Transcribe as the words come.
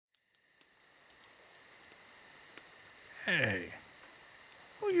Hey,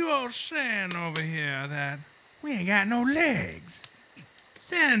 who you all saying over here that we ain't got no legs?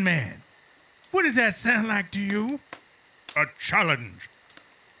 Sandman, what does that sound like to you? A challenge.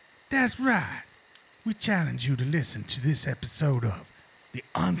 That's right. We challenge you to listen to this episode of The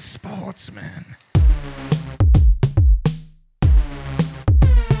Unsportsman.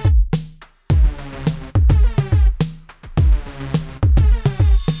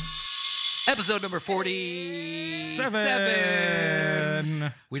 Episode number 47.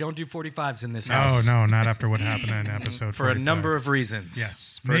 We don't do 45s in this house. No, not after what happened in episode For 45. a number of reasons.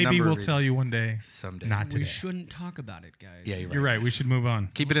 Yes. For a Maybe number we'll of tell reasons. you one day. Someday. Not today. We shouldn't talk about it, guys. Yeah, You're right. We should move on.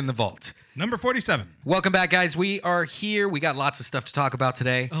 Keep it in the vault. Number 47. Welcome back, guys. We are here. We got lots of stuff to talk about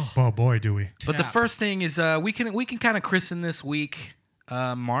today. Oh boy, do we. But the first thing is we can kind of christen this week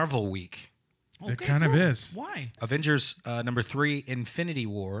Marvel Week. It kind of is. Why? Avengers number 3, Infinity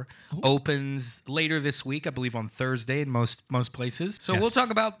War, opens later this week, I believe on Thursday in most places. So Yes. we'll talk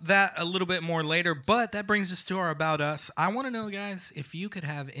about that a little bit more later, but that brings us to our About Us. I want to know, guys, if you could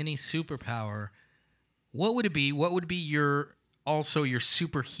have any superpower, what would it be? What would be your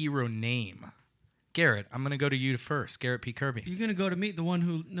superhero name? Garrett, I'm going to go to you first. Garrett P. Kirby. You're going to go to meet the one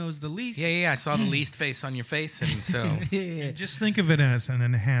who knows the least? Yeah, I saw the least face on your face, and so... Yeah. Just think of it as an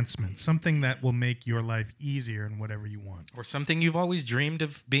enhancement, something that will make your life easier in whatever you want. Or something you've always dreamed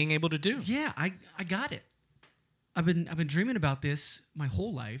of being able to do. Yeah, I got it. I've been dreaming about this my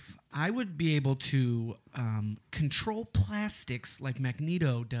whole life. I would be able to control plastics like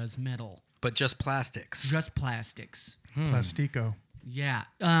Magneto does metal. But just plastics. Just plastics. Plastico. Yeah.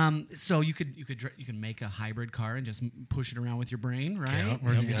 So you can make a hybrid car and just push it around with your brain, right?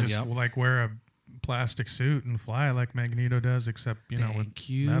 Or you just like wear a plastic suit and fly like Magneto does, except with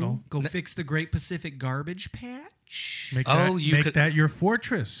metal. Go fix the Great Pacific Garbage Patch. Make you that your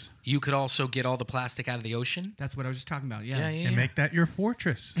fortress. You could also get all the plastic out of the ocean. That's what I was just talking about. Yeah. And make that your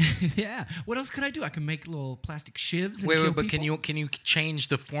fortress. Yeah. What else could I do? I can make little plastic shivs. And Wait, kill but people. can you change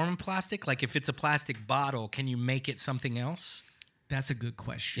the form of plastic? Like if it's a plastic bottle, can you make it something else? That's a good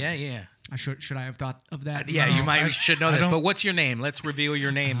question. Yeah. Should I have thought of that? Yeah, No. you should know I this. don't- But what's your name? Let's reveal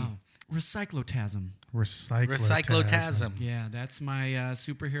your name. Recyclotasm. Recyclotasm. Yeah, that's my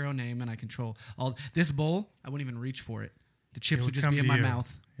superhero name, and I control all this bowl. I wouldn't even reach for it. The chips would just be in my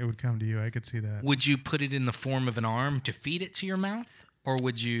mouth. It would come to you. I could see that. Would you put it in the form of an arm to feed it to your mouth, or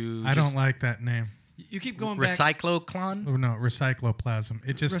would you? I don't like that name. You keep going back. Recycloclon. Oh no, recycloplasm.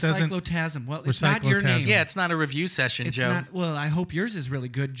 It just doesn't. Recyclotasm. Well, it's not your name. Recyclotasm. Yeah, it's not a review session, It's Joe. not. Well, I hope yours is really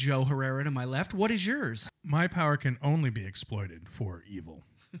good, Joe Herrera to my left. What is yours? My power can only be exploited for evil.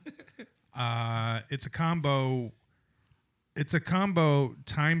 It's a combo. It's a combo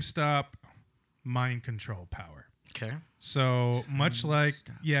time stop, mind control power. Okay. So much like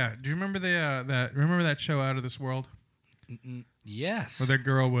stop. Do you remember that show Out of This World? Yes. Where that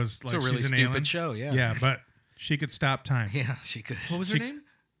girl was like it's a really she's an stupid alien? show. Yeah. Yeah, but she could stop time. Yeah, she could. What was her name?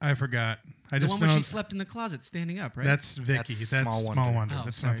 I forgot. I The just one know where she slept in the closet standing up, right? that's Vicky. That's That's Small Small Wonder. Wonder. Oh,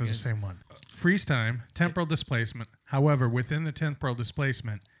 That's sorry, not the guys. same one. Freeze time, temporal displacement. However, within the temporal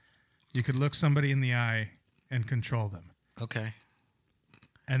displacement, you could look somebody in the eye and control them. Okay.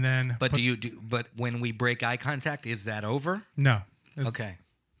 And then But But when we break eye contact, is that over? No. Okay.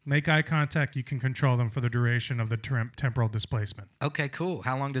 Make eye contact, you can control them for the duration of the temporal displacement, Okay, cool.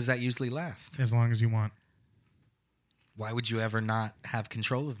 How long does that usually last? as long as you want. Why would you ever not have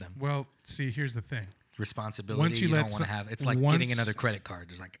control of them? Well, see, here's the thing. Responsibility Once you you let don't want to some- have. It's like once- getting another credit card.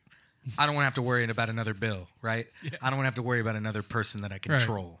 It's like, I don't want to have to worry about another bill, right? I don't want to have to worry about another person that I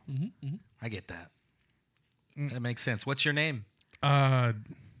control. I get that. That makes sense. What's your name?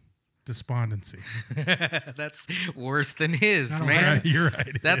 Despondency. That's worse than his, Yeah, man. you're right.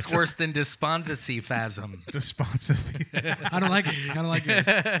 it That's is. worse than despondency-phasm. Despondency. I don't like it. I don't like yours.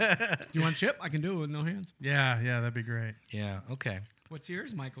 Do you want chip? I can do it with no hands. yeah, that'd be great. Yeah, okay. What's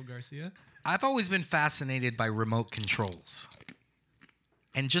yours, Michael Garcia? I've always been fascinated by remote controls.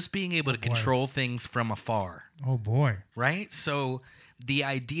 And just being able to control things from afar, Oh boy. right? So the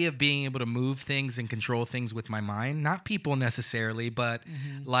idea of being able to move things and control things with my mind, not people necessarily, but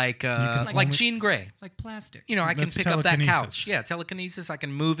like Jean Grey. Like plastics. You know, I can That's pick up that telekinesis. couch. Yeah, telekinesis. I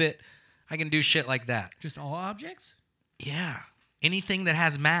can move it. I can do shit like that. Just all objects? Yeah. Anything that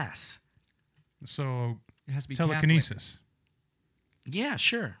has mass. So It has to be telekinesis. Yeah,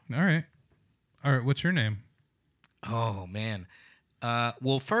 sure. All right. What's your name? Oh, man.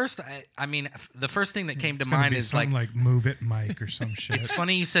 Well, first, I mean, the first thing that came to It's gonna mind be is like, something like Move It Mike or some shit. it's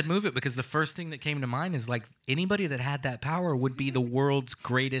funny you said move it because the first thing that came to mind is like anybody that had that power would be the world's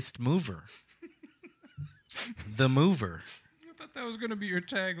greatest mover. The mover. thought that was going to be your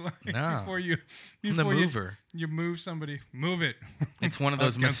tagline No. before you The mover. You move somebody. Move it. It's one of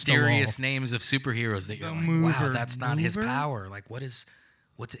those Against the mysterious wall. names of superheroes that you're The like, mover. wow, that's not his Mover? power. Like, what's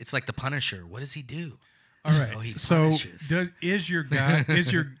it's like the Punisher. What does he do? All right. Oh, he So punishes. is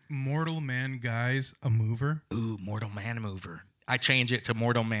your mortal man guys a mover? Ooh, Mortal Man Mover. I change it to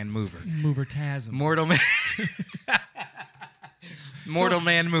Mortal Man Mover. Mover-tasm. Mortal Man. Mortal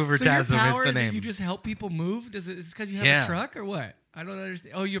Man Mover So your Tasm power is is the that name. you just help people move? Is it because you have Yeah. a truck or what? I don't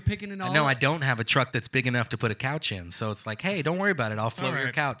understand. Oh, you're picking it all No, up? I don't have a truck that's big enough to put a couch in. So it's like, hey, don't worry about it. I'll float All your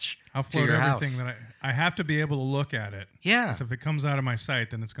right. couch I'll to float your everything house. that I have to be able to look at it. Yeah. 'Cause if it comes out of my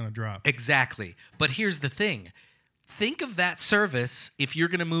sight, then it's going to drop. Exactly. But here's the thing. Think of that service if you're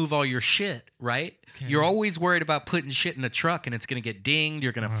going to move all your shit, right? Okay. You're always worried about putting shit in a truck and it's going to get dinged.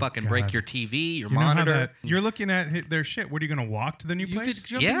 You're going to fucking break God. your TV, your You know how monitor. that you're looking at their shit. What are you going to walk to the new You place? could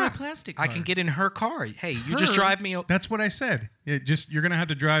jump in my plastic car. I can get in her car. Hey, you just Her? drive me. That's what I said. You're going to have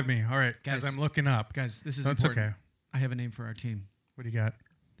to drive me. All right, Guys. as I'm looking up. Guys, this is That's important. okay. I have a name for our team. What do you got?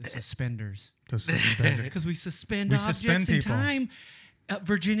 The Suspenders. To suspend it. Because we suspend We objects suspend in people. time.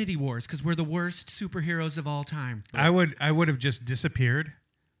 Virginity wars, because we're the worst superheroes of all time. I would have just disappeared,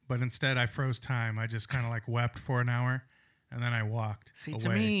 but instead I froze time. I just kind of like wept for an hour, and then I walked See, away. to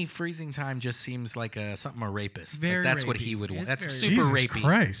me, freezing time just seems like something a rapist. Very that's what rapey. he would want. It's That's very super Jesus rapey.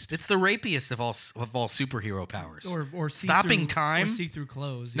 Christ. It's the rapiest of all superhero powers. Or stopping time. Or see-through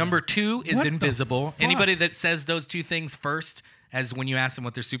clothes. Number 2 is What the invisible. fuck? Anybody that says those two things first, as when you ask them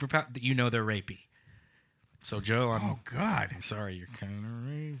what their superpower, you know they're rapey. So Joe, Oh God. I'm sorry, you're kind of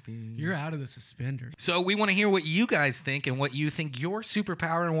rapey. You're out of the suspenders. So we want to hear what you guys think and what you think your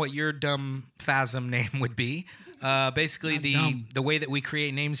superpower and what your dumb phasm name would be. Basically, Not dumb. the way that we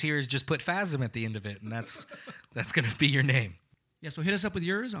create names here is just put phasm at the end of it, and that's going to be your name. Yeah, so hit us up with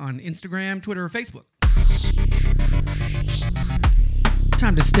yours on Instagram, Twitter, or Facebook.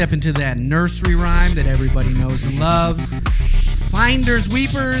 Time to step into that nursery rhyme that everybody knows and loves. Finders,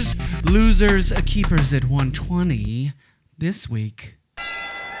 weepers, losers, keepers at 120 this week.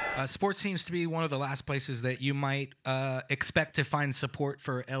 Sports seems to be one of the last places that you might expect to find support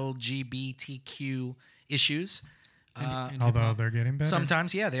for LGBTQ issues. And Although hip-hop. they're getting better.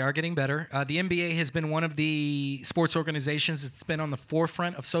 Sometimes, yeah, they are getting better. The NBA has been one of the sports organizations that's been on the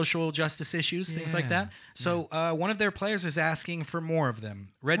forefront of social justice issues, things like Yeah. that. So one of their players is asking for more of them.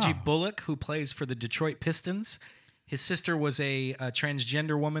 Reggie Bullock, who plays for the Detroit Pistons, his sister was a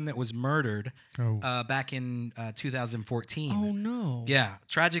transgender woman that was murdered back in 2014. Oh, no. Yeah,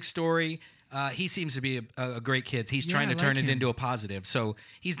 tragic story. He seems to be a great kid. He's Yeah, trying to I turn like it him. into a positive. So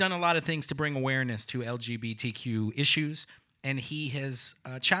he's done a lot of things to bring awareness to LGBTQ issues, and he has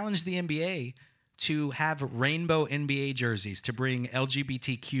challenged the NBA to have rainbow NBA jerseys to bring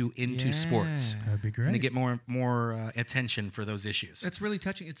LGBTQ into sports Yeah. That'd be great. and to get more attention for those issues. That's really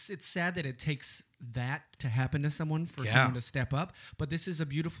touching. It's sad that it takes that to happen to someone for Yeah. someone to step up. But this is a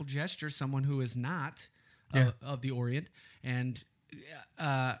beautiful gesture. Someone who is not of the Orient and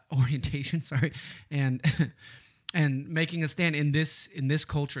orientation, sorry, and and making a stand in this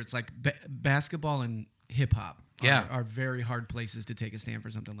culture. It's like basketball and hip hop. Yeah. Are very hard places to take a stand for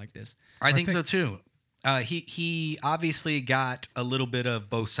something like this. I think so too. He obviously got a little bit of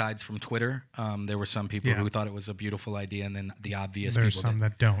both sides from Twitter. There were some people Yeah. who thought it was a beautiful idea, and then the obvious There's people some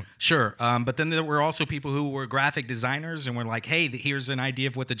that don't. Sure, but then there were also people who were graphic designers and were like, "Hey, here's an idea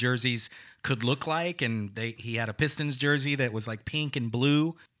of what the jerseys could look like." And he had a Pistons jersey that was like pink and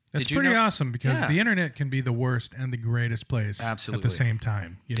blue. That's Did you pretty know? awesome because Yeah. the internet can be the worst and the greatest place Absolutely. at the same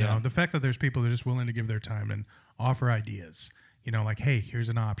time. You Yeah. know, the fact that there's people that are just willing to give their time and offer ideas. You know, like, hey, here's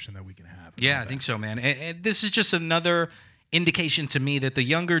an option that we can have. Yeah, I think so, man. And this is just another indication to me that the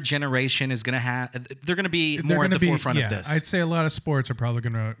younger generation is going to have. They're going to be more at the forefront of this. I'd say a lot of sports are probably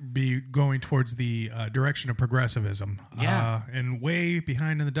going to be going towards the direction of progressivism. Yeah. And way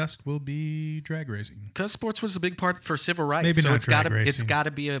behind in the dust will be drag racing. Because sports was a big part for civil rights. Maybe so not it's got drag to it's racing. got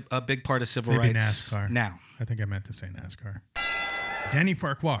to be a big part of civil Maybe rights NASCAR. now. I think I meant to say NASCAR. Danny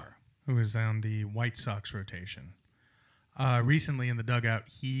Farquhar, who is on the White Sox rotation. Recently in the dugout,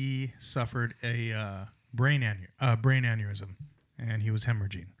 he suffered a brain aneurysm, and he was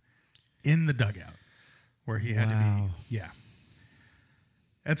hemorrhaging in the dugout where he had to be. Yeah.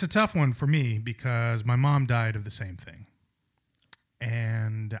 It's a tough one for me because my mom died of the same thing.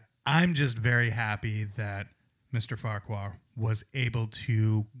 And I'm just very happy that Mr. Farquhar was able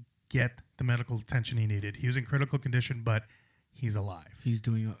to get the medical attention he needed. He was in critical condition, but he's alive. He's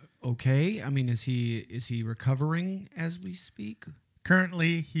doing okay. I mean, is he recovering as we speak?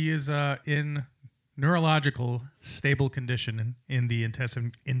 Currently, he is in neurological stable condition in the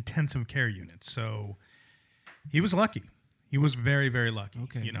intensive care unit. So he was lucky. He was very, very lucky.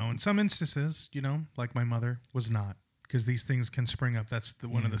 Okay. You know, in some instances, you know, like my mother was not, because these things can spring up. That's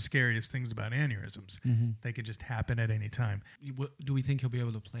one of the scariest things about aneurysms. They could just happen at any time. Do we think he'll be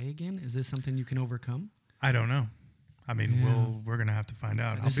able to play again? Is this something you can overcome? I don't know. I mean, we're gonna have to find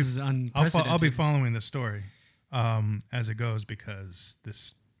out. This is unprecedented. I'll be following the story as it goes, because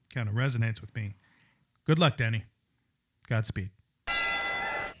this kind of resonates with me. Good luck, Denny. Godspeed.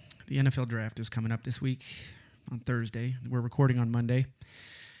 The NFL draft is coming up this week on Thursday. We're recording on Monday.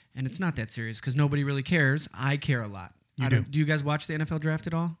 And it's not that serious because nobody really cares. I care a lot. Do you guys watch the NFL draft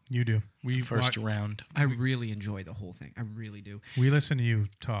at all? You do. First round. I really enjoy the whole thing. I really do. We listen to you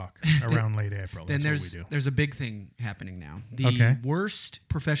talk around late April. Then That's what we do. There's a big thing happening now. The worst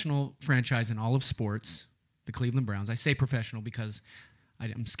professional franchise in all of sports, the Cleveland Browns. I say professional because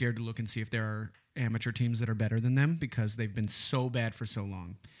I'm scared to look and see if there are amateur teams that are better than them because they've been so bad for so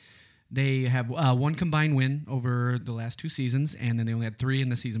long. They have one combined win over the last 2 seasons, and then they only had 3 in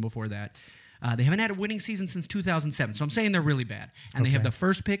the season before that. They haven't had a winning season since 2007, so I'm saying they're really bad. And they have the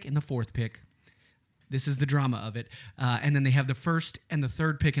first pick and the 4th pick. This is the drama of it. And then they have the 1st and the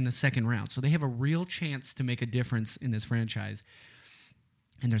 3rd pick in the 2nd round. So they have a real chance to make a difference in this franchise.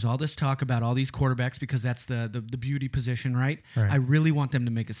 And there's all this talk about all these quarterbacks because that's the beauty position, right? I really want them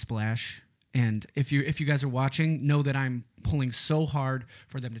to make a splash. And if you guys are watching, know that I'm pulling so hard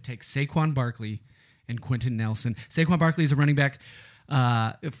for them to take Saquon Barkley and Quentin Nelson. Saquon Barkley is a running back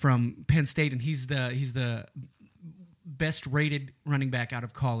from Penn State, and he's the best rated running back out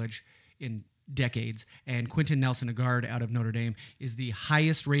of college in decades. And Quentin Nelson, a guard out of Notre Dame, is the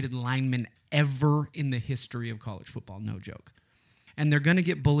highest rated lineman ever in the history of college football. No joke. And they're going to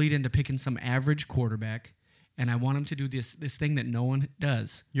get bullied into picking some average quarterback. And I want them to do this thing that no one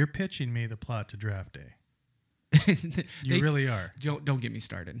does. You're pitching me the plot to draft day. You really are. Don't get me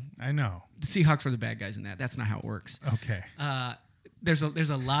started. I know. The Seahawks are the bad guys in that. That's not how it works. Okay. There's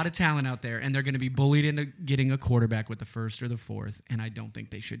a lot of talent out there, and they're going to be bullied into getting a quarterback with the 1st or the 4th, and I don't think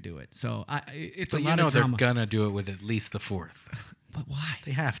they should do it. So it's but a lot of drama. They're gonna do it with at least the 4th. But why?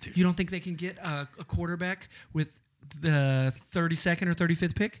 They have to. You don't think they can get a quarterback with the 32nd or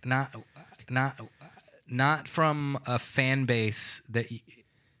 35th pick? Not from a fan base that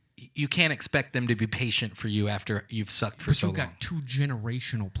you can't expect them to be patient for you after you've sucked for so long. But you've got 2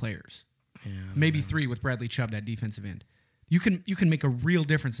 generational players, maybe 3 with Bradley Chubb, that defensive end. You can make a real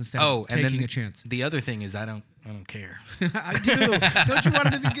difference instead of taking a chance. The other thing is I don't care. I do. Don't you want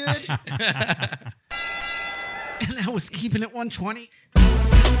it to be good? And that was keeping it 120.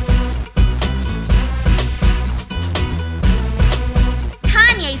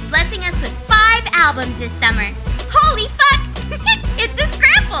 Kanye's blessing us with 5 albums this summer. Holy fuck! It's a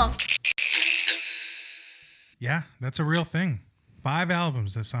scramble! Yeah, that's a real thing. 5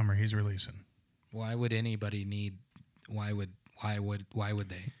 albums this summer he's releasing. Why would anybody need? Why would they?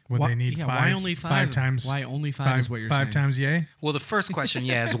 Would they need 5? Why only 5? 5 times. Why only 5 is what you're 5 saying. 5 times yay? Well, the first question,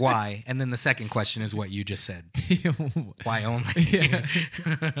 is why, and then the second question is what you just said. Why only?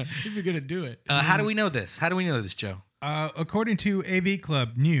 If you're gonna do it. How do we know this? Joe? According to AV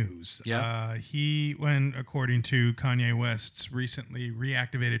Club News, Yeah. according to Kanye West's recently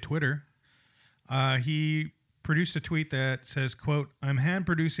reactivated Twitter, he produced a tweet that says, quote, "I'm hand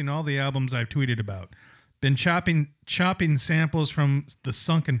producing all the albums I've tweeted about. Been chopping samples from the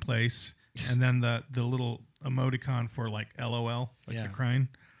Sunken place," and then the little emoticon for like LOL, like the crying.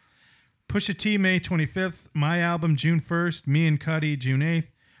 Pusha T May 25th, my album June 1st, me and Cudi June 8th,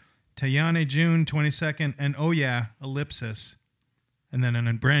 Tayane June 22nd, and oh yeah, ellipsis. And then in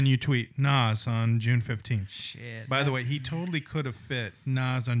a brand new tweet, Nas on June 15th. Shit. By the way, he totally could have fit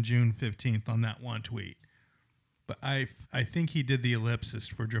Nas on June 15th on that one tweet. But I think he did the ellipsis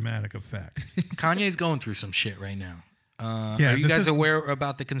for dramatic effect. Kanye's going through some shit right now. Are you this guys is- aware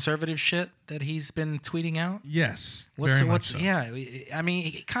about the conservative shit that he's been tweeting out? Yes, very much so. Yeah, I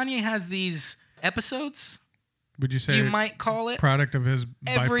mean, Kanye has these episodes. Would you say You might call it product of his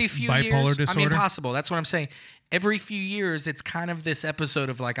every few bipolar years. disorder? I mean, possible. That's what I'm saying. Every few years, it's kind of this episode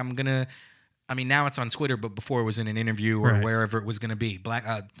of like now it's on Twitter, but before it was in an interview or Right. wherever it was going to be.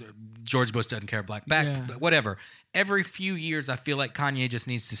 George Bush doesn't care. Black back, whatever. Every few years, I feel like Kanye just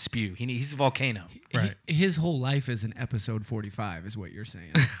needs to spew. He's a volcano. Right. His whole life is an episode 45, is what you're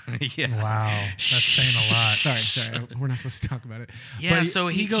saying. Yeah. Wow, that's saying a lot. Sorry. We're not supposed to talk about it. Yeah, But so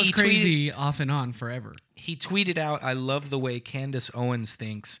he goes crazy off and on forever. He tweeted out, "I love the way Candace Owens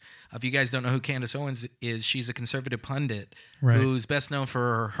thinks If you guys don't know who Candace Owens is, she's a conservative pundit Right. who's best known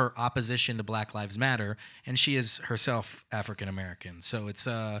for her opposition to Black Lives Matter, and she is herself African American. So it's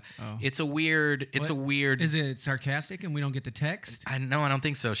a weird. Is it sarcastic and we don't get the text? I don't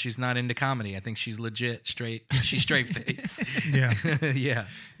think so. She's not into comedy. I think she's legit straight. She's straight face. Yeah. Yeah.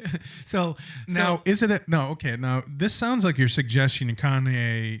 So Now, is it no? Okay. Now, this sounds like you're suggesting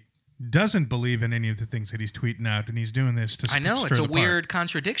Kanye doesn't believe in any of the things that he's tweeting out, and he's doing this to. I know stir it's a the pot. weird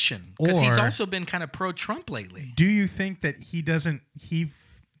contradiction because he's Or- also been kind of pro-Trump lately. Do you think that he doesn't? He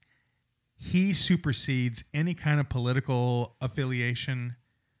supersedes any kind of political affiliation,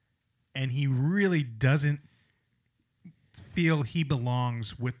 and he really doesn't feel he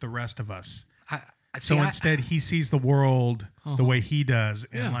belongs with the rest of us. Instead, he sees the world the way he does,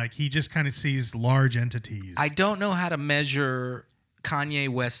 and like he just kind of sees large entities. I don't know how to measure Kanye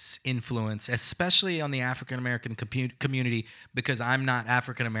West's influence, especially on the African American community, because I'm not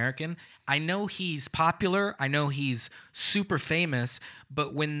African American. I know he's popular. I know he's super famous.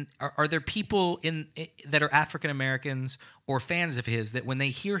 But when are there people that are African Americans or fans of his that when they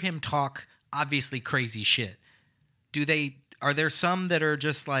hear him talk obviously crazy shit, are there some that are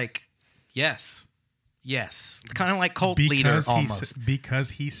just like, yes, kind of like cult leader almost because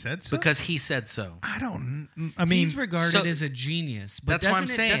he said so. because he said so. I mean, he's regarded as a genius, but that's what I'm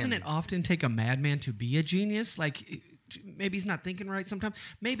saying. Doesn't it often take a madman to be a genius? Like maybe he's not thinking right sometimes.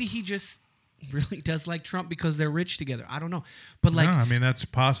 Maybe he just really does like Trump because they're rich together. I don't know, but like, no, I mean that's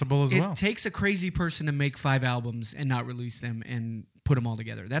possible as well. It takes a crazy person to make 5 albums and not release them and put them all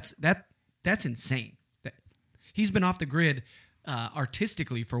together. That's insane. He's been off the grid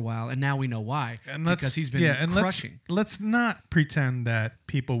artistically for a while, and now we know why. Because he's been crushing. Let's not pretend that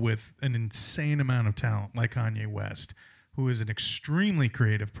people with an insane amount of talent like Kanye West, who is an extremely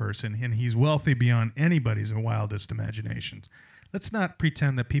creative person, and he's wealthy beyond anybody's wildest imaginations. Let's not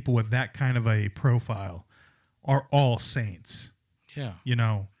pretend that people with that kind of a profile are all saints. Yeah. You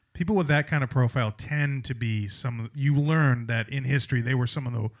know, people with that kind of profile tend to be you learn that in history, they were some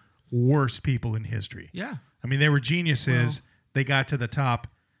of the worst people in history. Yeah. I mean, they were geniuses. They got to the top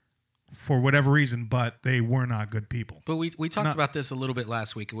for whatever reason, but they were not good people. But we talked about this a little bit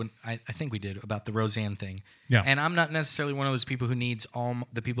last week when I think we did about the Roseanne thing. Yeah. And I'm not necessarily one of those people who needs all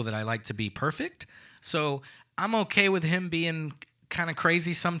the people that I like to be perfect. So I'm okay with him being kind of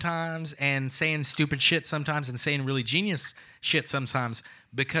crazy sometimes and saying stupid shit sometimes and saying really genius shit sometimes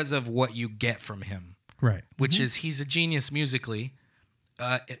because of what you get from him. Right. Which is he's a genius musically.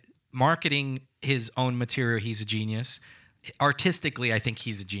 Marketing his own material, he's a genius. Artistically, I think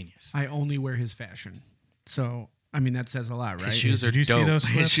he's a genius. I only wear his fashion. So, I mean, that says a lot, right? His shoes are Did you dope. see those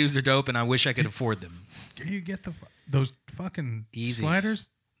His slips? shoes are dope, and I wish I could afford them. Can you get those fucking Yeezys. sliders?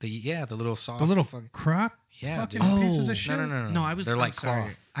 The little soft. The little fucking- croc Yeah, fucking dude. pieces of shit? No. No, I was They're I'm like sorry.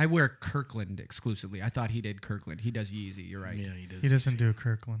 cloth. I wear Kirkland exclusively. I thought he did Kirkland. He does Yeezy. You're right. Yeah, he does. He doesn't do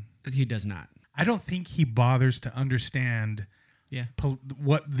Kirkland. He does not. I don't think he bothers to understand Yeah.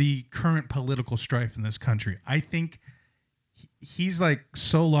 what the current political strife in this country. I think he's like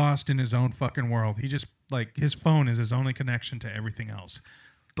so lost in his own fucking world. He just like his phone is his only connection to everything else.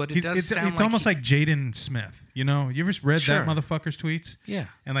 But it does sound it's almost like Jaden Smith. You know, you ever read Sure. that motherfucker's tweets? Yeah.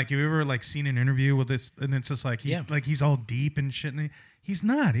 And like, have you ever like seen an interview with this? And it's just like he's all deep and shit. And he's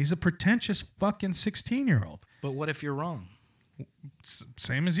not. He's a pretentious fucking 16-year-old. But what if you're wrong?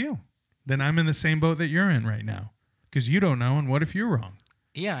 Same as you. Then I'm in the same boat that you're in right now because you don't know. And what if you're wrong?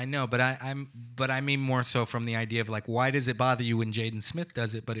 Yeah, I know, but I mean more so from the idea of like, why does it bother you when Jaden Smith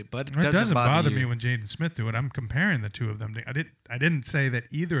does it, but it doesn't bother me you? when Jaden Smith do it. I'm comparing the two of them. I didn't say that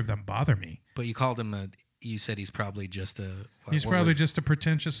either of them bother me. But you called him you said he's probably just a. He's probably just a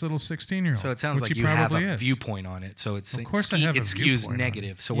pretentious little 16-year-old. So it sounds which like he you have probably a is. viewpoint on it. So it's Of course I have a it skews viewpoint on it.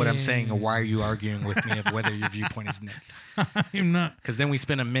 negative. So what I'm saying, why are you arguing with me of whether your viewpoint is negative? I'm not. Because then we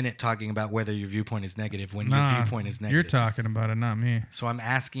spend a minute talking about whether your viewpoint is negative when your viewpoint is negative. You're talking about it, not me. So I'm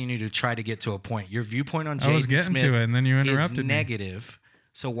asking you to try to get to a point. Your viewpoint on I was Jaden getting Smith to it, and then you is interrupted me. negative.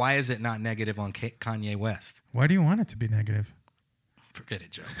 So why is it not negative on Kanye West? Why do you want it to be negative? Forget it,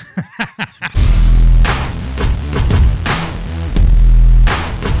 Joe.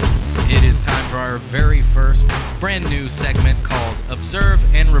 It is time for our very first brand new segment called Observe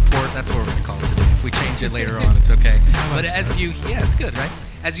and Report. That's what we're going to call it today. If we change it later on, it's okay. But it's good, right?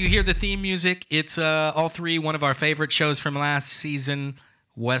 As you hear the theme music, it's all three one of our favorite shows from last season.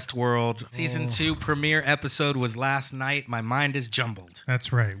 Westworld season 2 premiere episode was last night. My mind is jumbled.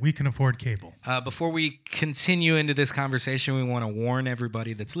 That's right. We can afford cable. Before we continue into this conversation, we want to warn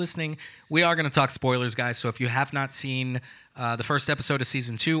everybody that's listening. We are going to talk spoilers, guys. So if you have not seen the first episode of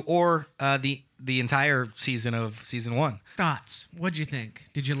season 2 or the entire season of season 1, Thoughts? What'd you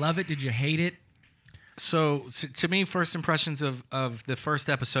think? Did you love it? Did you hate it? So to me, first impressions of the first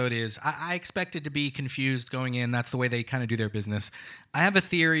episode is I expected to be confused going in. That's the way they kind of do their business. I have a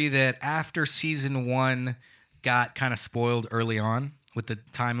theory that after season 1 got kind of spoiled early on with the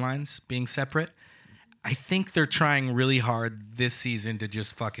timelines being separate, I think they're trying really hard this season to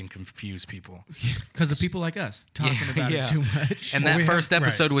just fucking confuse people. Because of people like us talking about it too much. And that first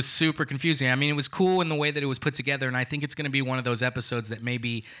episode was super confusing. I mean, it was cool in the way that it was put together, and I think it's going to be one of those episodes that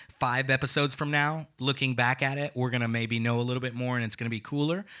maybe 5 episodes from now, looking back at it, we're going to maybe know a little bit more, and it's going to be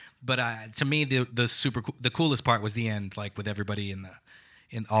cooler. But to me, the coolest part was the end, like with everybody in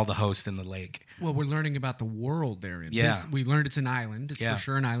all the hosts in the lake. Well, we're learning about the world they're in. Yeah. We learned it's an island. It's for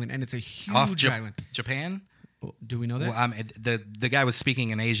sure an island, and it's a huge island. Japan? Do we know that? Well, the guy was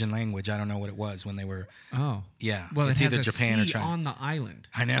speaking an Asian language. I don't know what it was when they were. Oh. Yeah. Well, it's it has either a Japan or sea China. on the island.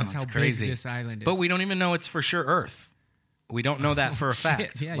 I know. That's it's how crazy. big this island is. But we don't even know it's for sure Earth. We don't know that for a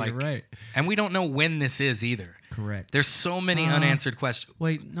fact. Yeah, you're right. And we don't know when this is either. Correct. There's so many unanswered questions.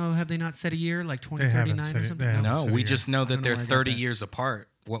 Wait, no, have they not said a year, like 2039 or something? No, we So, just know that they're why I got 30 that. years apart.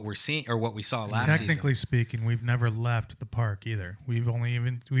 What we're seeing, or what we saw last Technically season. speaking, we've never left the park either. We've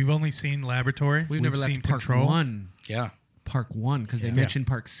only seen laboratory. We've never seen left Park control, 1. Yeah. Park 1, because they mentioned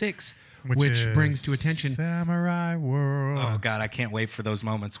Park 6, which is brings to attention Samurai World. Oh God, I can't wait for those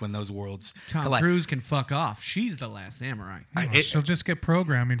moments when those worlds Tom collide. Cruise can fuck off. She's the last samurai. She'll just get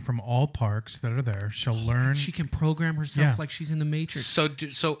programming from all parks that are there. She'll learn. She can program herself Yeah. like she's in the Matrix.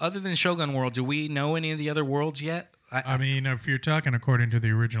 So other than Shogun World, do we know any of the other worlds yet? I mean, if you're talking according to the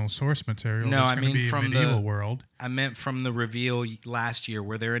original source material, No, there's I going to mean be a from medieval world. I meant from the reveal last year.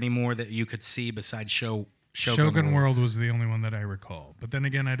 Were there any more that you could see besides Shogun World was the only one that I recall. But then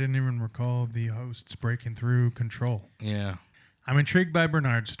again, I didn't even recall the hosts breaking through control. Yeah. I'm intrigued by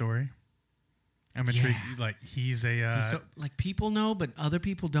Bernard's story. I'm intrigued. Yeah. Like he's a. So, like people know, but other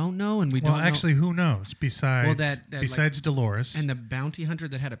people don't know, and we well, don't know. actually, who knows? Besides, that besides Dolores And the bounty hunter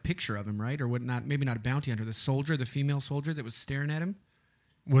that had a picture of him, right? Or what? Not maybe not a bounty hunter. The soldier, the female soldier that was staring at him.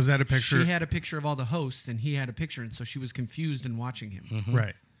 was that a picture? She had a picture of all the hosts, and he had a picture, and so she was confused in watching him.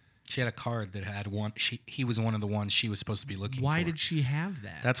 Right. She had a card that had one. He was one of the ones she was supposed to be looking for. Why did she have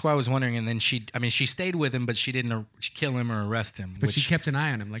that? That's why I was wondering. And then she stayed with him, but she didn't kill him or arrest him. But she kept an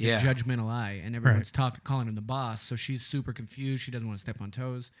eye on him, like Yeah. a judgmental eye, and everyone's calling him the boss. So she's super confused. She doesn't want to step on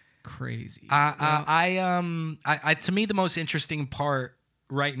toes. Crazy. To me, the most interesting part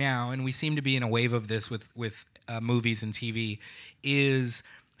right now, and we seem to be in a wave of this with movies and TV, is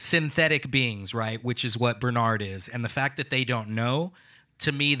synthetic beings, right? Which is what Bernard is, and the fact that they don't know.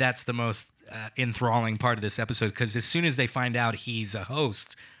 To me, that's the most enthralling part of this episode, because as soon as they find out he's a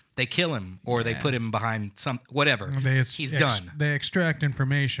host, they kill him or they put him behind whatever. He's done. They extract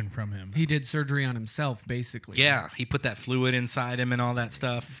information from him. He did surgery on himself, basically. Yeah, he put that fluid inside him and all that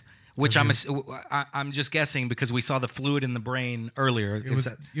stuff. Which I'm just guessing because we saw the fluid in the brain earlier.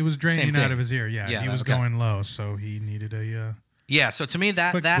 It was draining out of his ear. Yeah, he was okay. going low, so he needed a. Yeah, so to me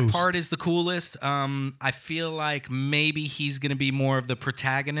that boost. part is the coolest. I feel like maybe he's going to be more of the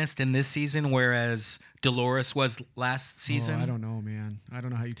protagonist in this season, whereas Dolores was last season. I don't know, man. I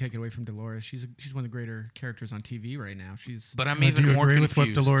don't know how you take it away from Dolores. She's one of the greater characters on TV right now. But I'm Do even you more agree confused.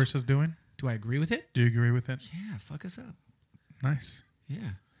 with what Dolores is doing? Do I agree with it? Do you agree with it? Yeah, fuck us up. Nice. Yeah.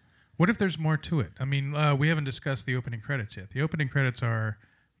 What if there's more to it? I mean, we haven't discussed the opening credits yet. The opening credits are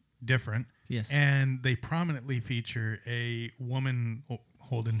different. Yes. And they prominently feature a woman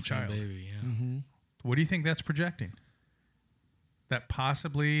holding a child. Baby, yeah. Mm-hmm. What do you think that's projecting? That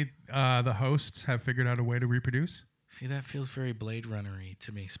possibly the hosts have figured out a way to reproduce? See, that feels very Blade Runner-y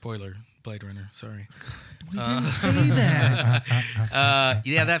to me. Spoiler, Blade Runner, sorry. We didn't say that.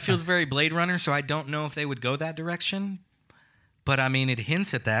 Yeah, that feels very Blade Runner, so I don't know if they would go that direction. But, I mean, it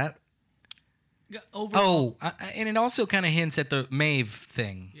hints at that. Overall, And it also kind of hints at the Maeve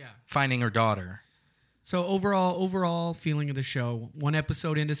thing. Yeah. Finding her daughter. So overall feeling of the show, one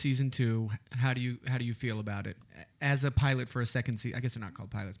episode into season 2, how do you feel about it as a pilot for a second season? I guess they're not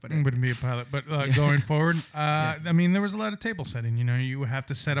called pilots, but It wouldn't be a pilot. But going forward, I mean, there was a lot of table setting. You know, you have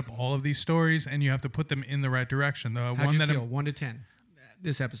to set up all of these stories and you have to put them in the right direction. The how'd you feel? 1 to 10,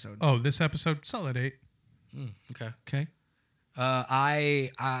 this episode. Oh, this episode, solid 8. Okay. Okay.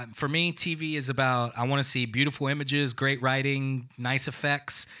 For me, TV is about, I want to see beautiful images, great writing, nice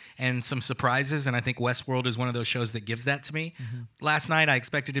effects, and some surprises. And I think Westworld is one of those shows that gives that to me. Last night, I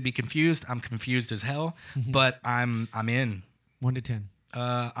expected to be confused. I'm confused as hell, but I'm in. 1 to 10.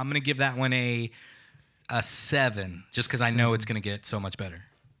 I'm going to give that one a 7, just because I know it's going to get so much better.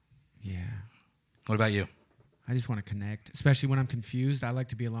 Yeah. What about you? I just want to connect, especially when I'm confused. I like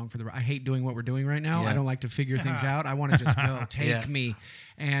to be along for the ride. I hate doing what we're doing right now. Yeah. I don't like to figure things out. I want to just go, take me.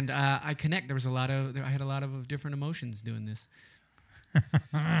 And I connect. I had a lot of different emotions doing this.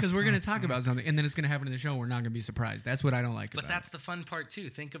 Because we're going to talk about something, and then it's going to happen in the show, and we're not going to be surprised. That's what I don't like about it. But that's the fun part, too.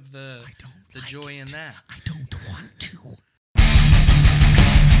 Think of the joy in that. I don't want to.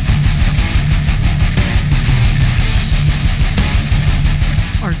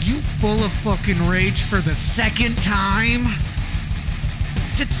 Are you full of fucking rage for the second time?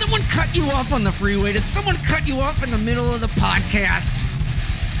 Did someone cut you off on the freeway? Did someone cut you off in the middle of the podcast?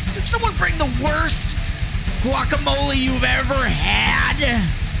 Did someone bring the worst guacamole you've ever had?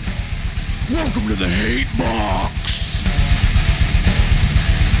 Welcome to the Hate Box.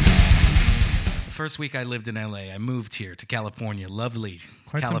 The first week I lived in LA, I moved here to California. Lovely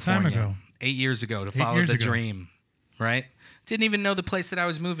Quite some California. time ago. 8 years ago to follow the dream, right? Didn't even know the place that I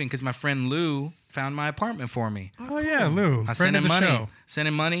was moving because my friend Lou found my apartment for me. Oh, yeah, Lou, I friend sent of him the money. show. Sent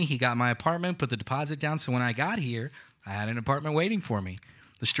him money. He got my apartment, put the deposit down. So when I got here, I had an apartment waiting for me.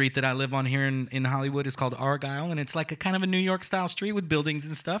 The street that I live on here in Hollywood is called Argyle, and it's like a kind of a New York style street with buildings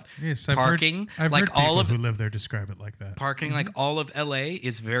and stuff. Yes, parking. I've like heard people all of who live there describe it like that. Parking, like all of LA,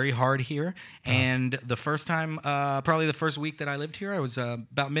 is very hard here. And the first time, probably the first week that I lived here, I was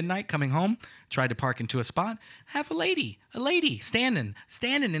about midnight coming home, tried to park into a spot, have a lady standing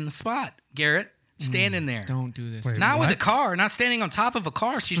in the spot, Garrett. Standing there. Don't do this. Wait, Not what? with a car, not standing on top of a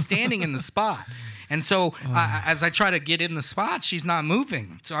car. She's standing in the spot. And so as I try to get in the spot, she's not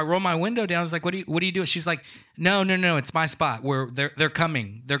moving. So I roll my window down. I was like, what are you doing? She's like, no, it's my spot. They're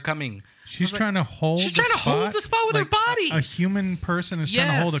coming. She's trying to hold She's the trying to hold the spot with her body. A human person is trying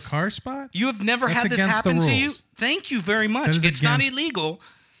to hold a car spot? You have never That's had this against the happen to you? rules. Thank you very much. That is It's not against- illegal,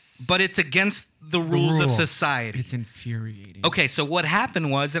 but it's against the rules of rule. society. It's infuriating. Okay, so what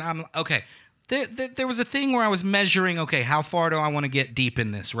happened was that there was a thing where I was measuring, okay, how far do I want to get deep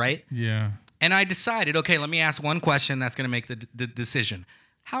in this, right? Yeah. And I decided, okay, let me ask one question that's going to make the decision.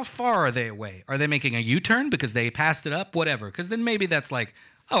 How far are they away? Are they making a U-turn because they passed it up? Whatever. Because then maybe that's like,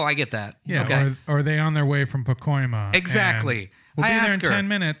 oh, I get that. Yeah, Okay. or are they on their way from Pacoima? Exactly. And we'll be I there in asked her, 10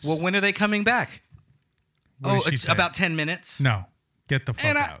 minutes. Well, when are they coming back? What did she say? About 10 minutes. No. Get the fuck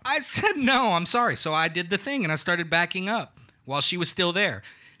And out. I said, no, I'm sorry. So I did the thing, and I started backing up while she was still there.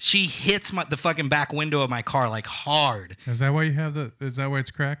 She hits the fucking back window of my car like hard. Is that why you have is that why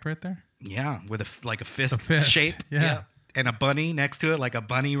it's cracked right there? Yeah, with a fist, A fist, shape. yeah. And a bunny next to it, like a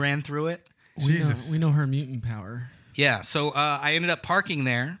bunny ran through it. Jesus. We know her mutant power. Yeah, so I ended up parking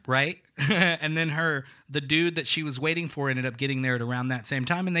there, right? And then the dude that she was waiting for ended up getting there at around that same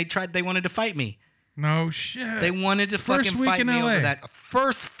time, and they wanted to fight me. No shit. They wanted to First fucking week fight in me LA. over that.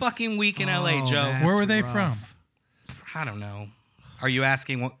 First fucking week in LA, Joe. that's Where were they rough. from? I don't know. Are you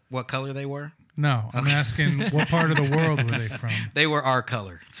asking what color they were? No, I'm asking what part of the world were they from? They were our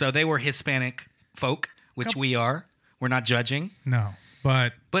color. So they were Hispanic folk, which we are. We're not judging. No,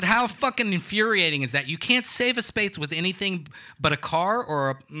 but But how fucking infuriating is that? You can't save a space with anything but a car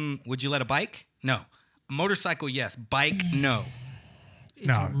or would you let a bike? No. A motorcycle, yes. Bike, no. It's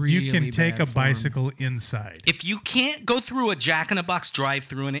no, really you can take bad a form. bicycle inside. If you can't go through a Jack-in-a-Box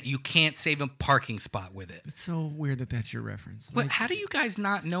drive-through in it, you can't save a parking spot with it. It's so weird that that's your reference. But how do you guys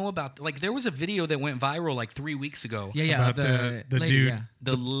not know about? Like, there was a video that went viral like 3 weeks ago. Yeah, About the lady, dude. yeah.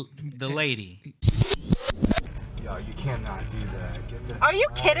 The lady. Yo, you cannot do that. Get the Are you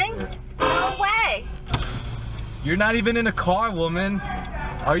kidding? No way. You're not even in a car, woman.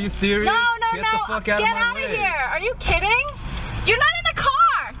 Are you serious? No. Get the fuck out Get of my out way. of here. Are you kidding? You're not in a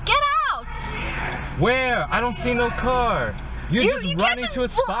car. Get out. Where? I don't see no car. You're You just can't running just- to a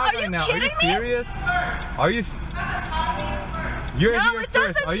spot Are you right now. Are you kidding me? serious? Are you? You're No, here it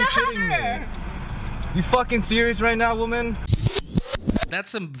first. doesn't Are you kidding me? matter. You fucking serious right now, woman? That's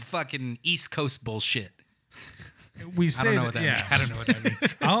some fucking East Coast bullshit. We I say don't know what that yeah. means. I don't know what that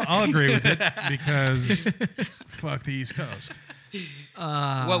means. I'll agree with it because fuck the East Coast.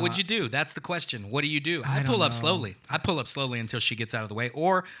 What would you do? That's the question. What do you do? I don't pull up know. slowly. I pull up slowly until she gets out of the way,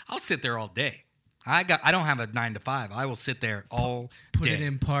 or I'll sit there all day. I don't have a 9 to 5. I will sit there all Put day. it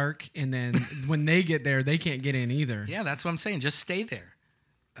in park, and then when they get there, they can't get in either. Yeah, that's what I'm saying. Just stay there.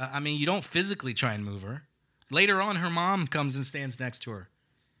 I mean, you don't physically try and move her. Later on, her mom comes and stands next to her.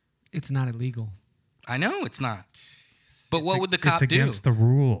 It's not illegal. I know it's not. But what would the cop It's do? against the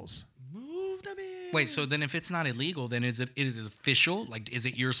rules. Move them in. Wait, so then if it's not illegal, then is it official? Like, is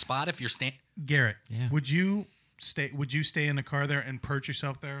it your spot if you're Garrett, Yeah. would you stay in the car there and perch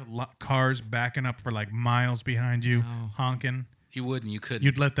yourself there? Cars backing up for like miles behind you, honking. You wouldn't. You couldn't.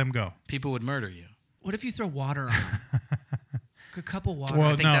 You'd let them go. People would murder you. What if you throw water on them? A couple water. Well,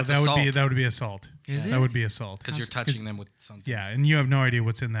 think no, that's that would be assault. assault. Is That it? would be assault. Because you're touching them with something. Yeah, and you have no idea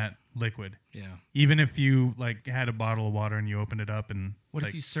what's in that liquid. Yeah. Even if you like had a bottle of water and you opened it up and What like,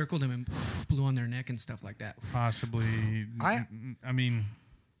 if you circled them and blew on their neck and stuff like that? possibly, I mean,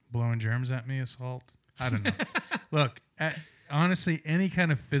 blowing germs at me, assault. I don't know. Look, honestly, any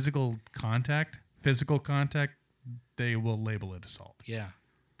kind of physical contact, they will label it assault. Yeah.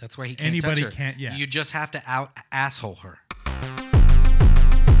 That's why he can't Anybody touch her. can't- yeah. You just have to out asshole her.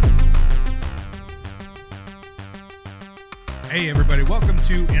 Hey, everybody, welcome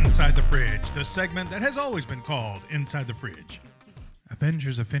to Inside the Fridge, the segment that has always been called Inside the Fridge.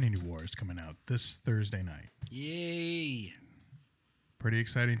 Avengers Infinity War is coming out this Thursday night. Yay. Pretty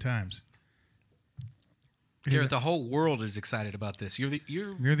exciting times. Garrett, the whole world is excited about this. You're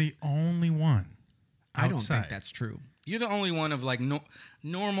You're the only one. I don't outside. think that's true. You're the only one of like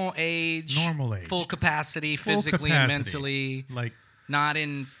normal age, full capacity, Full physically capacity. and mentally, Like not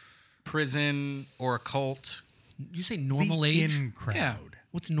in prison or a cult. You say normal the age? in crowd. Yeah.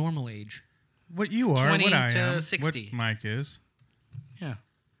 What's normal age? What you are, 20 what I to am, 60. what Mike is. Yeah,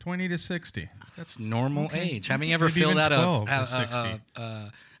 20 to 60. that's normal age. Haven't you ever Maybe filled even out 12 to 60.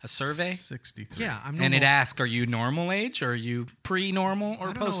 a survey? 63. Yeah, I'm normal. And it asks, are you normal age, or are you pre-normal, or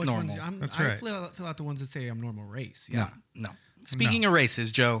I don't know which post-normal? ones. That's I right. fill out the ones that say I'm normal race. Yeah. No. Speaking of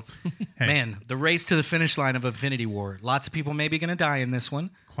races, Joe, Hey. man, the race to the finish line of Infinity War. Lots of people maybe going to die in this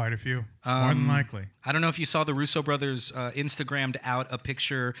one. Quite a few. More than likely. I don't know if you saw the Russo brothers Instagrammed out a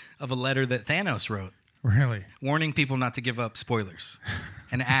picture of a letter that Thanos wrote, Really? warning people not to give up spoilers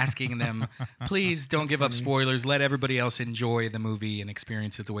and asking them, please don't give up spoilers. Let everybody else enjoy the movie and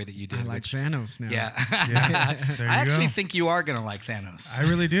experience it the way that you did. I like which- Thanos now. Yeah. Yeah. There you I actually go. think you are going to like Thanos. I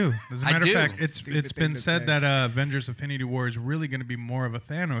really do. As a I matter do. of fact, Stupid it's thing been to said say. that Avengers Infinity War is really going to be more of a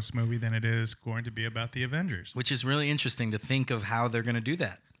Thanos movie than it is going to be about the Avengers. Which is really interesting to think of how they're going to do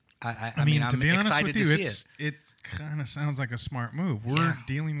that. I mean, I'm to be honest excited with you, to see it. it kind of sounds like a smart move. We're Yeah.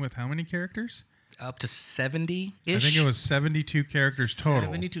 dealing with how many characters? Up to 70-ish. I think it was 72 characters total.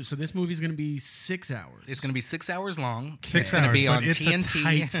 72. So this movie's going to be 6 hours. It's going to be 6 hours long. 6 It's going to hours, be but on it's TNT. a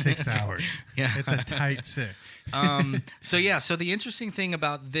tight 6 hours. Yeah. It's a tight 6. So the interesting thing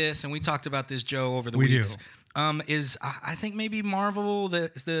about this, and we talked about this, Joe, over the We weeks, do. is I think maybe Marvel, the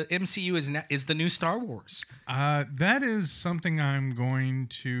MCU is the new Star Wars. That is something I'm going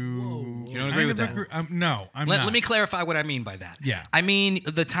to. You don't agree with that? No, I'm not. Let me clarify what I mean by that. Yeah. I mean,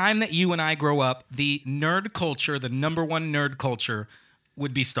 the time that you and I grow up, the nerd culture, the number one nerd culture,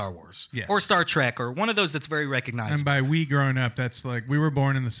 would be Star Wars. Yes. Or Star Trek, or one of those that's very recognizable. And by we growing up, that's like we were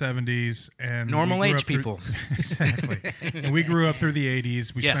born in the 70s and Normal we grew age up through- people. Exactly. And we grew up through the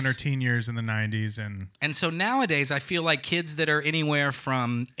 80s. We Yes. spent our teen years in the 90s and And so nowadays, I feel like kids that are anywhere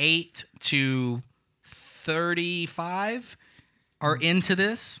from 8 to 35 are into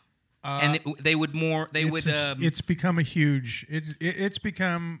this. And they would more, they would. it's become a huge it's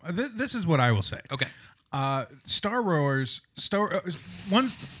become this is what I will say. Okay. Star Wars one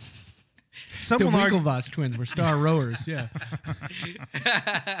some The will argue, Winklevoss twins were star rowers. Yeah.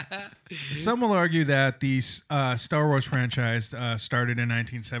 some will argue that the Star Wars franchise started in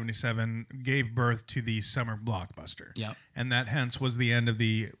 1977, gave birth to the summer blockbuster. Yep. And that hence was the end of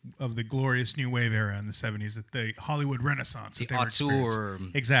the glorious new wave era in the 70s, the Hollywood Renaissance that The they were auteur.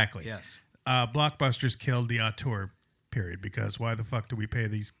 experiencing. Exactly. Yes. Blockbusters killed the auteur period because why the fuck do we pay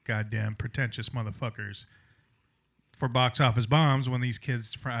these goddamn pretentious motherfuckers for box office bombs when these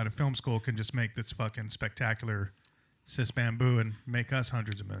kids out of film school can just make this fucking spectacular cis bamboo and make us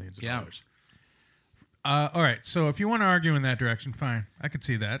hundreds of millions of dollars. All right, so if you want to argue in that direction, fine. I could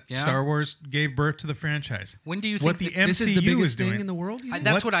see that. Yeah. Star Wars gave birth to the franchise. When do you what think the that MCU This is the biggest is thing doing? in the world? You think?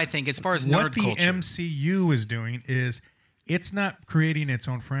 That's what I think as far as What nerd the culture. MCU is doing is it's not creating its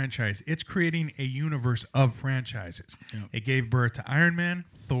own franchise. It's creating a universe of franchises. Yeah. It gave birth to Iron Man,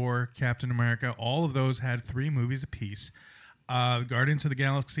 Thor, Captain America. All of those had 3 movies apiece. Guardians of the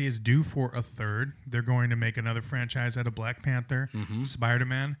Galaxy is due for a third. They're going to make another franchise out of Black Panther,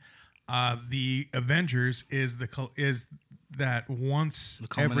 Spider-Man. The Avengers is that once The every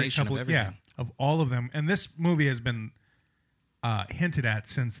culmination couple of everything. of all of them. And this movie has been hinted at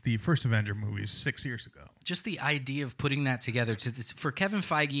since the first Avenger movies 6 years ago. Just the idea of putting that together for Kevin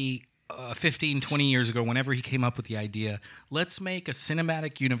Feige 15, 20 years ago, whenever he came up with the idea, let's make a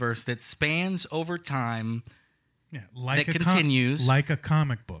cinematic universe that spans over time Yeah, like that continues. like a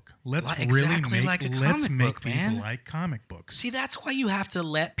comic book. Let's Exactly really like a let's comic make book, these man. like comic books. See, that's why you have to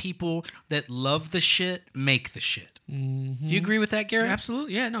let people that love the shit make the shit. Mm-hmm. Do you agree with that, Garrett?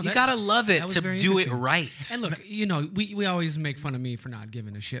 Absolutely. Yeah, no. You gotta love it that was to very do it interesting. right. And look, we always make fun of me for not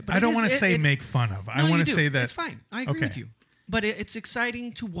giving a shit. But I it don't is- want to it- say it- make fun of. No, I want you to do. say that it's fine. I agree Okay. with you. But it's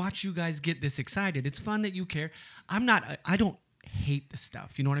exciting to watch you guys get this excited. It's fun that you care. I don't hate the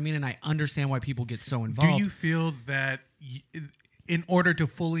stuff. You know what I mean? And I understand why people get so Do involved. you feel that in order to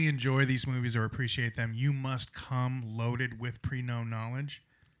fully enjoy these movies or appreciate them, you must come loaded with pre-known knowledge?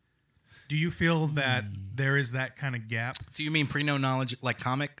 Do you feel that there is that kind of gap? Do you mean pre-known knowledge, like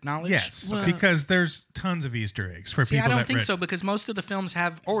comic knowledge? Yes, Well- because there's tons of Easter eggs for See, people I don't that think read. so because most of the films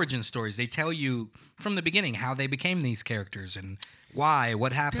have origin stories. They tell you from the beginning how they became these characters and why,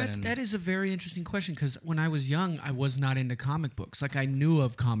 what happened. That is a very interesting question because when I was young, I was not into comic books. Like I knew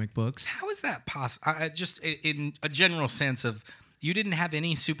of comic books. How is that possible? Just in a general sense of you didn't have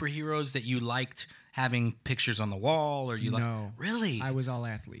any superheroes that you liked having pictures on the wall or you No. really? I was all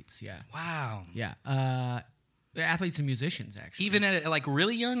athletes. Yeah. Wow. Yeah. Athletes and musicians, actually. Even at like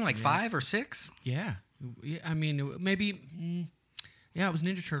really young, like 5 or 6? Yeah. I mean, maybe. Yeah, it was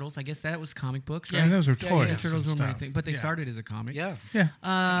Ninja Turtles. I guess that was comic books, Yeah, right? those were Yeah, toys. Ninja Turtles and were my stuff. thing, but they Yeah. started as a comic. Yeah. Yeah.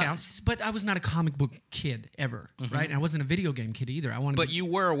 counts. But I was not a comic book kid ever, right? And I wasn't a video game kid either. I wanted. But to, you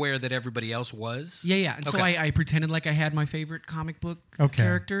were aware that everybody else was? yeah. And so Okay. I pretended like I had my favorite comic book Okay.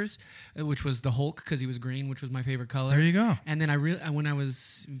 characters, which was the Hulk because he was green, which was my favorite color. There you go. And then when I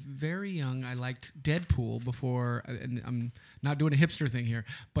was very young, I liked Deadpool before. And I'm not doing a hipster thing here,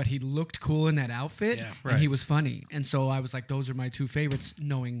 but he looked cool in that outfit, Yeah. and he Right. was funny. And so I was like, those are my two favorites,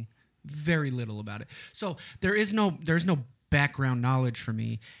 knowing very little about it. So there's no background knowledge for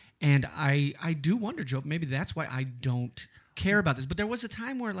me, and I do wonder, Joe, maybe that's why I don't care about this. But there was a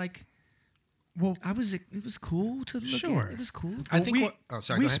time where like, Well, it was cool to look Sure. at. It was cool. I Well, think we, what- oh,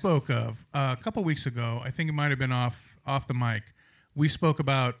 sorry, we go ahead. spoke of a couple weeks ago. I think it might have been off the mic. We spoke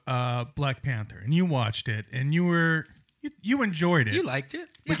about Black Panther, and you watched it, and you enjoyed it. You liked it?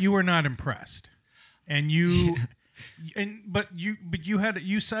 but you were not impressed, and you. But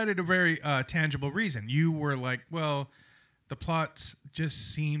you cited a very tangible reason. You were like, well, the plots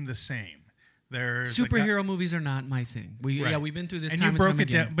just seem the same. There's a guy- Superhero movies are not my thing. Right. We've been through this and time you broke and time it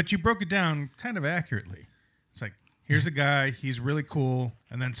again. down, but you broke it down kind of accurately. It's like, here's a guy, he's really cool,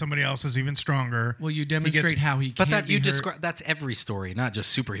 and then somebody else is even stronger. Well, you He demonstrate gets- how he But can't that be you hurt. describe that's every story, not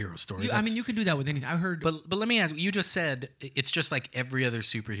just superhero story. I mean, you can do that with anything. I heard. But let me ask you. Just said it's just like every other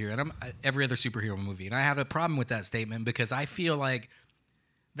superhero, and every other superhero movie, and I have a problem with that statement because I feel like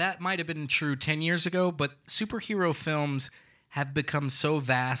that might have been true 10 years ago, but superhero films have become so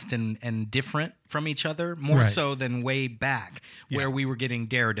vast and different from each other, more Right. so than way back, Yeah. where we were getting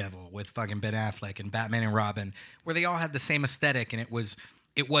Daredevil with fucking Ben Affleck and Batman and Robin, where they all had the same aesthetic, and it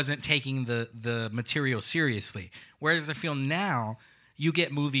wasn't taking the material seriously. Whereas I feel now you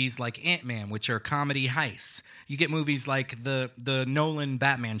get movies like Ant-Man, which are comedy heists. You get movies like the Nolan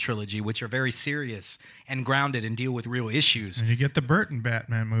Batman trilogy, which are very serious and grounded and deal with real issues. And you get the Burton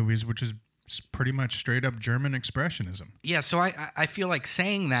Batman movies, which is pretty much straight up German expressionism. Yeah, so I feel like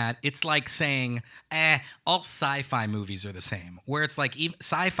saying that, it's like saying, all sci-fi movies are the same. Where it's like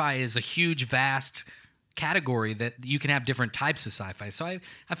sci-fi is a huge, vast category that you can have different types of sci-fi. So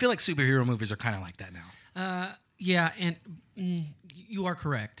I feel like superhero movies are kind of like that now. Yeah, and you are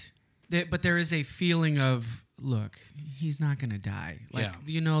correct. But there is a feeling of, look, he's not going to die. Like, Yeah.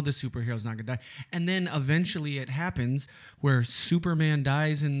 you know the superhero's not going to die. And then eventually it happens where Superman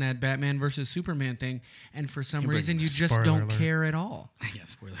dies in that Batman versus Superman thing, and for some reason you just Spoiler don't alert. care at all. Yeah,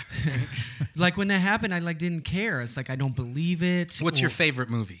 spoiler. Like when that happened, I didn't care. It's like I don't believe it. What's your Or favorite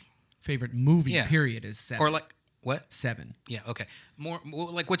movie? favorite movie, Yeah. period, is 7. Or like, what? 7. Yeah, okay.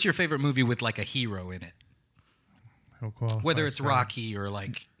 Like, what's your favorite movie with like a hero in it? He'll qualify Whether it's as Rocky or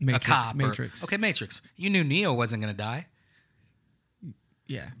like Matrix, a cop. Matrix. Okay, Matrix. You knew Neo wasn't going to die.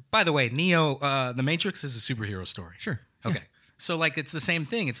 Yeah. By the way, Neo, The Matrix is a superhero story. Sure. Okay. Yeah. So like it's the same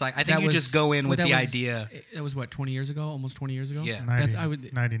thing. It's like I think That you was- just go in with that the was- idea. That was what, 20 years ago, almost 20 years ago. Yeah.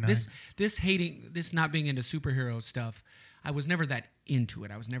 99. This not being into superhero stuff. I was never that into it.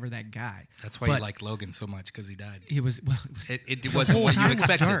 I was never that guy. That's why But you like Logan so much because he died. It was well. It was, It the wasn't whole what you time was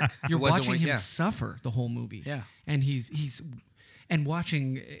expected. dark. It You're wasn't watching what- him yeah. suffer the whole movie. Yeah. and he's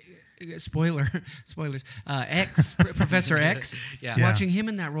watching. Spoilers. Professor X. Yeah. Yeah. Watching him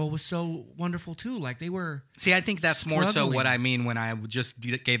in that role was so wonderful too. Like they were. See, I think that's more so Struggling. what I mean when I just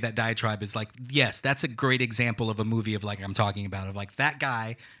gave that diatribe is like, yes, that's a great example of a movie of like I'm talking about of like that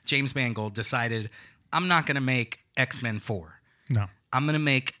guy, James Mangold, decided I'm not going to make X-Men 4. No. I'm gonna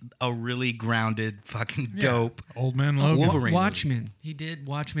make a really grounded, fucking dope Old Man Logan. Wolverine. Watchmen. He did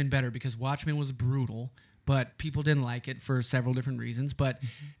Watchmen better because Watchmen was brutal, but people didn't like it for several different reasons. But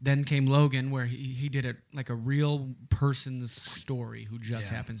then came Logan, where he did it like a real person's story who just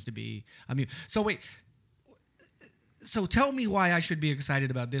happens to be. I mean, so wait. So tell me why I should be excited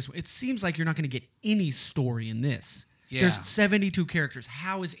about this one. It seems like you're not going to get any story in this. Yeah. There's 72 characters.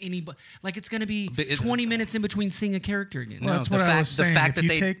 How is anybody like? It's going to be 20 minutes in between seeing a character again. Well, that's the what I fact- was the saying. fact If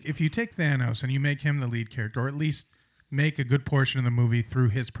that you take Thanos and you make him the lead character, or at least make a good portion of the movie through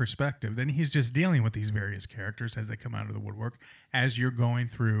his perspective, then he's just dealing with these various characters as they come out of the woodwork as you're going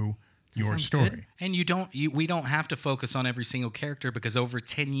through your sounds story. good. And we don't have to focus on every single character because over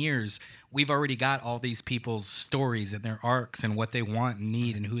 10 years, we've already got all these people's stories and their arcs and what they want and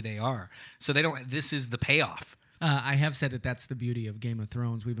need and who they are. So this is the payoff. I have said that that's the beauty of Game of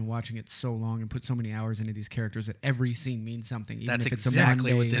Thrones. We've been watching it so long and put so many hours into these characters that every scene means something, even That's if it's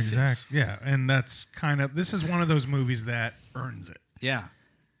exactly a what Monday. this is. Exactly. Yeah, and that's this is one of those movies that earns it. Yeah.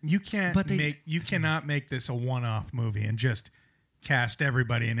 You cannot make this a one-off movie and just cast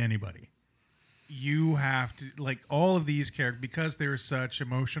everybody and anybody. You have to, like, all of these characters, because there's such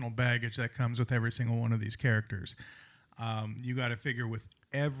emotional baggage that comes with every single one of these characters. You got to figure with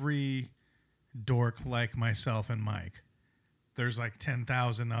every dork like myself and Mike, there's like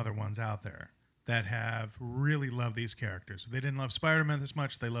 10,000 other ones out there that have really loved these characters. If they didn't love Spider-Man this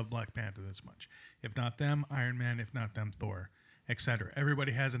much, they love Black Panther this much. If not them, Iron Man. If not them, Thor, etc.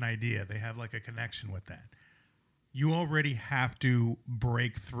 Everybody has an idea. They have like a connection with that. You already have to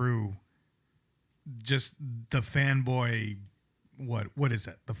break through just the fanboy, what is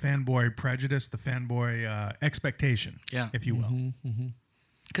it? The fanboy prejudice, the fanboy expectation, if you will.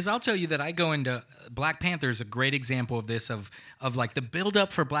 Because I'll tell you that I go into Black Panther is a great example of this, of like the build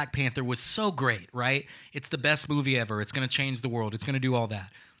up for Black Panther was so great, right? It's the best movie ever. It's going to change the world. It's going to do all that.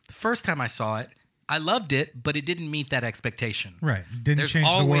 The first time I saw it, I loved it, but it didn't meet that expectation. Right. Didn't There's change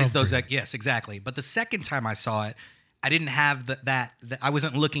the always world. those, for you. yes, exactly. But the second time I saw it, I didn't have that I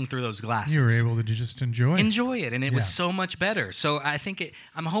wasn't looking through those glasses. You were able to just enjoy it. And it was so much better. So I think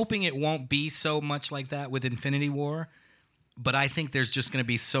I'm hoping it won't be so much like that with Infinity War. But I think there's just going to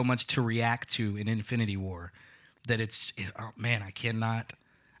be so much to react to in Infinity War that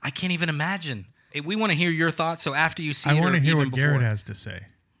I can't even imagine. We want to hear your thoughts. So after you see it, I want to hear even what Garrett before, has to say.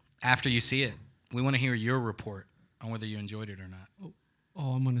 After you see it, we want to hear your report on whether you enjoyed it or not.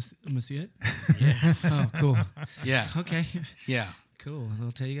 Oh, I'm gonna see it. Yes. Oh, cool. Yeah. Okay. Yeah. Cool.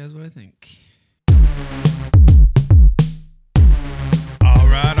 I'll tell you guys what I think.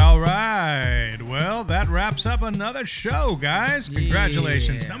 All right. Well, that wraps up another show, guys.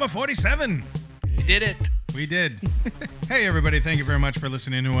 Congratulations. Yeah. Number 47. You did it. We did. Hey, everybody. Thank you very much for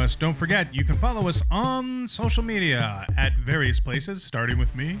listening to us. Don't forget, you can follow us on social media at various places, starting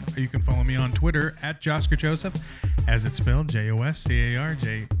with me. You can follow me on Twitter at Josker Joseph, as it's spelled,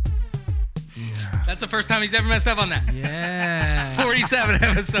 Joscarj. Yeah. That's the first time he's ever messed up on that. Yeah. 47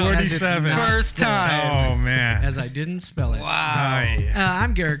 episodes. 47. First time. Oh, man. As I didn't spell it. Wow. Aye.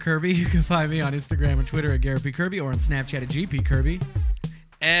 I'm Garrett Kirby. You can find me on Instagram and Twitter at Garrett P. Kirby or on Snapchat at GP Kirby.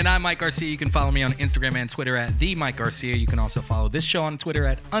 And I'm Mike Garcia. You can follow me on Instagram and Twitter at The Mike Garcia. You can also follow this show on Twitter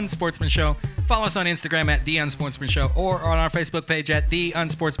at Unsportsman Show. Follow us on Instagram at The Unsportsman Show or on our Facebook page at The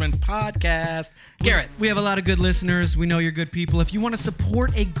Unsportsman Podcast. Garrett. We have a lot of good listeners. We know you're good people. If you want to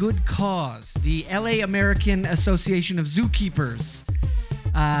support a good cause, the LA American Association of Zookeepers,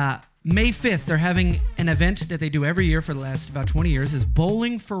 May 5th, they're having an event that they do every year for the last about 20 years, is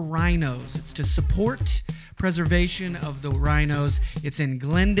Bowling for Rhinos. It's to support preservation of the rhinos. It's in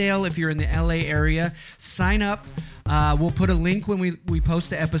Glendale if you're in the LA area. Sign up. We'll put a link when we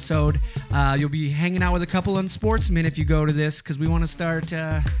post the episode. You'll be hanging out with a couple of sportsmen if you go to this, because we want to start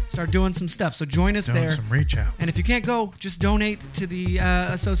doing some stuff. So join us Doing there. some reach out. And if you can't go, just donate to the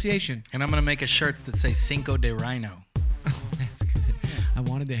association. And I'm going to make a shirt that say Cinco de Rhino. Oh, that's good. I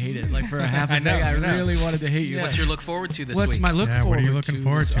wanted to hate it. Like for a half a I know, second, I I know. really wanted to hate you. What's your look forward to this What's week? my look Yeah, forward what to? are you looking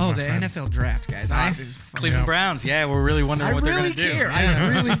forward to, Oh, my the friend? NFL draft, guys. Nice. Cleveland Yeah. Browns. Yeah, we're really wondering I what they're really going to do. care. Yeah.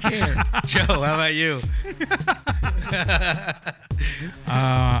 I really care. Joe, how about you?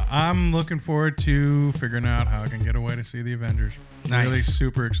 I'm looking forward to figuring out how I can get away to see the Avengers. Nice. Really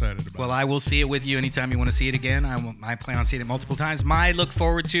super excited about Well, it. I will see it with you anytime you want to see it again. I plan on seeing it multiple times. My look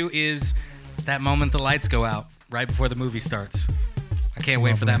forward to is that moment the lights go out right before the movie starts. I can't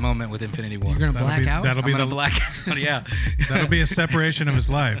wait for that moment with Infinity War. You're going to That'll black be- out? that'll I'm be gonna the black out. Yeah. That'll be a separation of his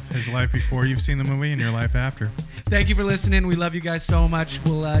life before you've seen the movie and your life after. Thank you for listening. We love you guys so much.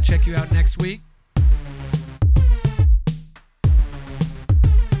 We'll check you out next week.